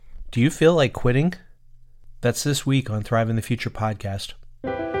Do you feel like quitting? That's this week on Thrive in the Future podcast.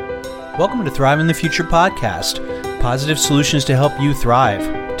 Welcome to Thrive in the Future podcast. Positive solutions to help you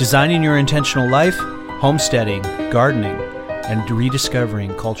thrive. Designing your intentional life, homesteading, gardening, and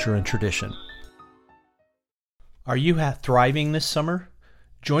rediscovering culture and tradition. Are you thriving this summer?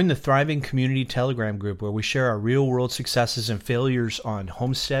 Join the Thriving Community Telegram group where we share our real-world successes and failures on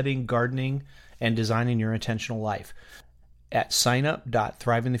homesteading, gardening, and designing your intentional life at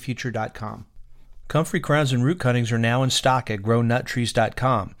signup.thriveinthefuture.com. Comfrey crowns and root cuttings are now in stock at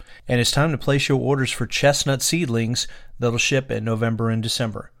grownuttrees.com, and it's time to place your orders for chestnut seedlings that'll ship in November and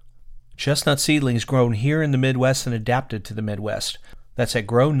December. Chestnut seedlings grown here in the Midwest and adapted to the Midwest. That's at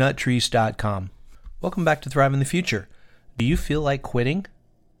grownuttrees.com. Welcome back to Thrive in the Future. Do you feel like quitting?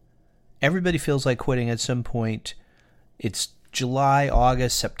 Everybody feels like quitting at some point. It's July,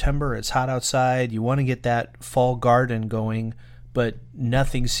 August, September, it's hot outside, you want to get that fall garden going, but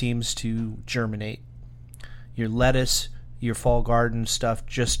nothing seems to germinate. Your lettuce, your fall garden stuff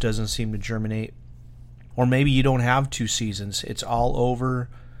just doesn't seem to germinate. Or maybe you don't have two seasons. It's all over.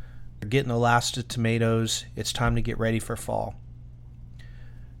 You're getting the last of tomatoes. It's time to get ready for fall.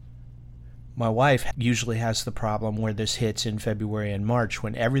 My wife usually has the problem where this hits in February and March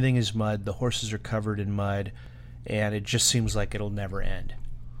when everything is mud, the horses are covered in mud, and it just seems like it'll never end.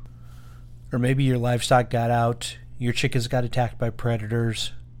 Or maybe your livestock got out, your chickens got attacked by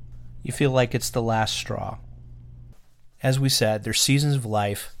predators. You feel like it's the last straw. As we said, there's seasons of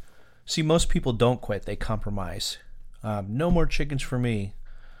life. See, most people don't quit, they compromise. No more chickens for me,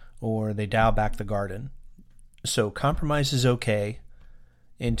 or they dial back the garden. So compromise is okay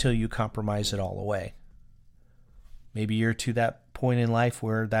until you compromise it all away. Maybe you're to that point in life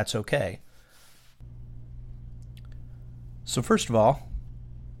where that's okay. So first of all,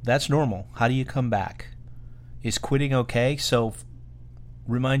 that's normal. How do you come back? Is quitting okay? So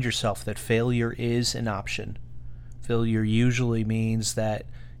remind yourself that failure is an option. Failure usually means that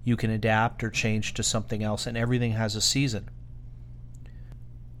you can adapt or change to something else, and everything has a season.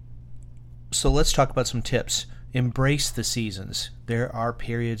 So let's talk about some tips. Embrace the seasons. There are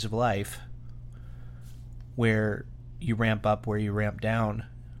periods of life where you ramp up, where you ramp down.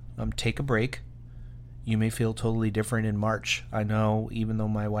 Take a break. You may feel totally different in March. I know, even though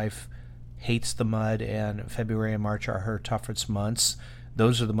my wife hates the mud and February and March are her toughest months,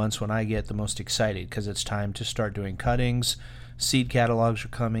 those are the months when I get the most excited because it's time to start doing cuttings. Seed catalogs are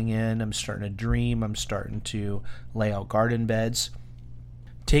coming in. I'm starting to dream. I'm starting to lay out garden beds.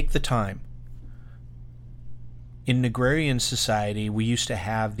 Take the time. In an agrarian society, we used to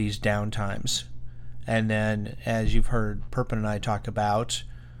have these downtimes. And then, as you've heard Perpin and I talk about,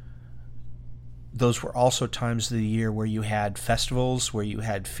 those were also times of the year where you had festivals, where you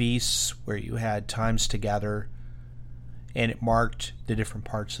had feasts, where you had times together, and it marked the different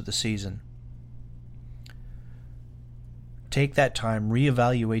parts of the season. Take that time,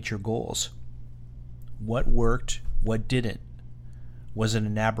 reevaluate your goals. What worked? What didn't? Was it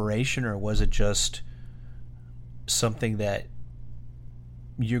an aberration, or was it just something that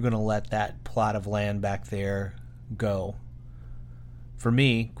you're going to let that plot of land back there go? For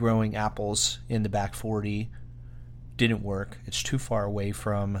me, growing apples in the back 40 didn't work. It's too far away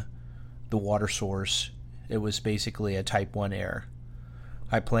from the water source. It was basically a type 1 error.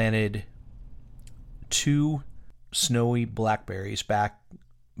 I planted 2 snowy blackberries back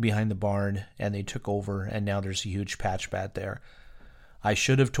behind the barn, and they took over, and now there's a huge patch back there. I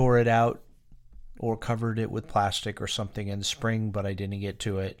should have tore it out or covered it with plastic or something in the spring, but I didn't get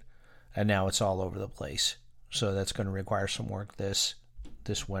to it, and now it's all over the place. So that's going to require some work this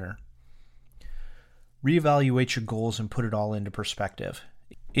winter. Reevaluate your goals and put it all into perspective.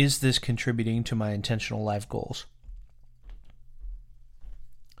 Is this contributing to my intentional life goals?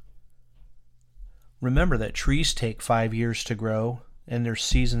 Remember that trees take 5 years to grow, and there's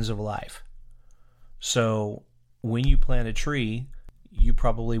seasons of life. So when you plant a tree, you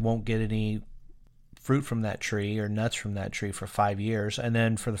probably won't get any fruit from that tree or nuts from that tree for 5 years, and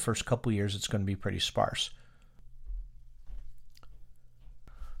then for the first couple years it's going to be pretty sparse.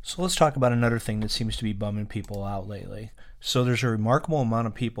 So let's talk about another thing that seems to be bumming people out lately. So there's a remarkable amount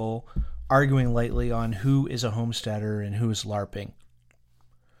of people arguing lately on who is a homesteader and who is LARPing,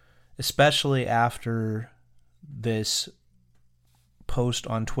 especially after this post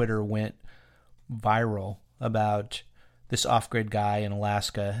on Twitter went viral about this off-grid guy in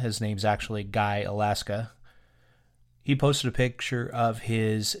Alaska. His name's actually Guy Alaska. He posted a picture of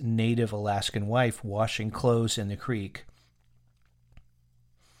his native Alaskan wife washing clothes in the creek.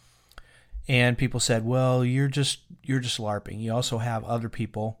 And people said, well, you're just LARPing. You also have other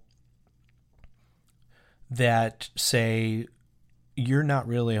people that say you're not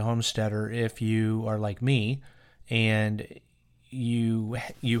really a homesteader if you are like me and you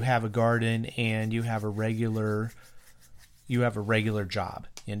have a garden and you have a regular job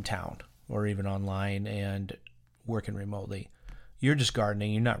in town or even online and working remotely. You're just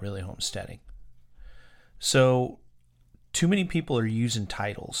gardening, you're not really homesteading. So too many people are using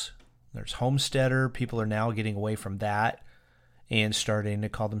titles. There's homesteader, people are now getting away from that and starting to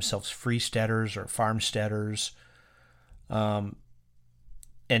call themselves freesteaders or farmsteaders. And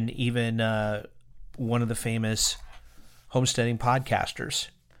even one of the famous homesteading podcasters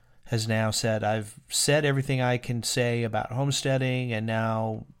has now said, I've said everything I can say about homesteading, and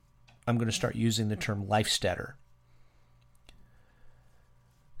now I'm going to start using the term lifesteader.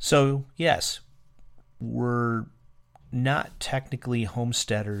 So, yes, we're not technically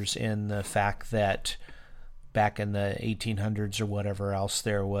homesteaders in the fact that back in the 1800s or whatever else,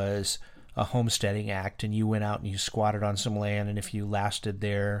 there was a homesteading act and you went out and you squatted on some land, and if you lasted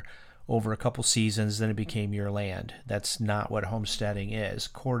there over a couple seasons, then it became your land. That's not what homesteading is.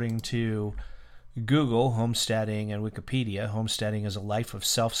 According to Google, homesteading, and Wikipedia, homesteading is a life of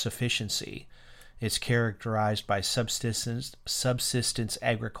self-sufficiency. It's characterized by subsistence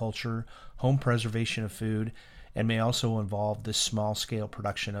agriculture, home preservation of food, and may also involve the small-scale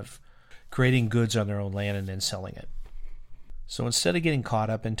production of creating goods on their own land and then selling it. So instead of getting caught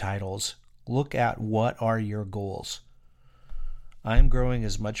up in titles, look at what are your goals. I'm growing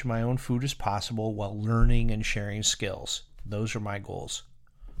as much of my own food as possible while learning and sharing skills. Those are my goals.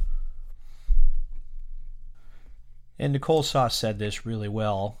 And Nicole Sauce said this really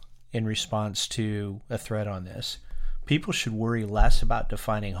well in response to a thread on this. People should worry less about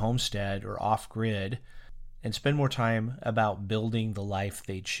defining homestead or off-grid and spend more time about building the life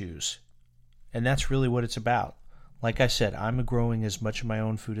they choose. And that's really what it's about. Like I said, I'm growing as much of my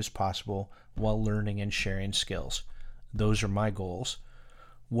own food as possible while learning and sharing skills. Those are my goals.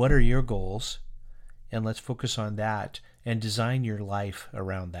 What are your goals? And let's focus on that and design your life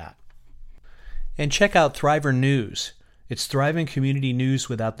around that. And check out Thriver News. It's thriving community news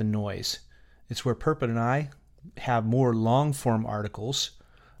without the noise. It's where Perpet and I have more long-form articles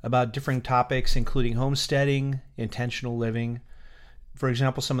about different topics, including homesteading, intentional living. For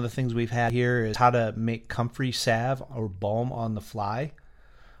example, some of the things we've had here is how to make comfrey salve or balm on the fly,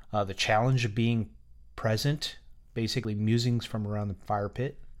 the challenge of being present, basically musings from around the fire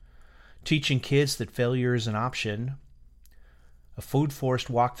pit, teaching kids that failure is an option, a food forest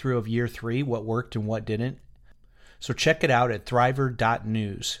walkthrough of year 3, what worked and what didn't. So check it out at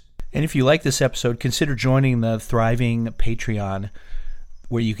thriver.news. And if you like this episode, consider joining the Thriving Patreon,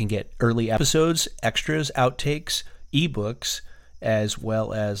 where you can get early episodes, extras, outtakes, ebooks, as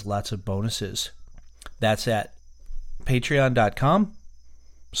well as lots of bonuses. That's at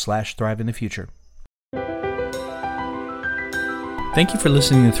patreon.com/thriveinthefuture. Thank you for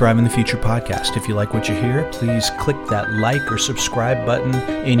listening to Thrive in the Future podcast. If you like what you hear, please click that like or subscribe button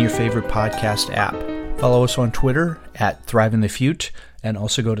in your favorite podcast app. Follow us on Twitter at ThriveInTheFute, and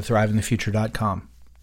also go to thriveinthefuture.com.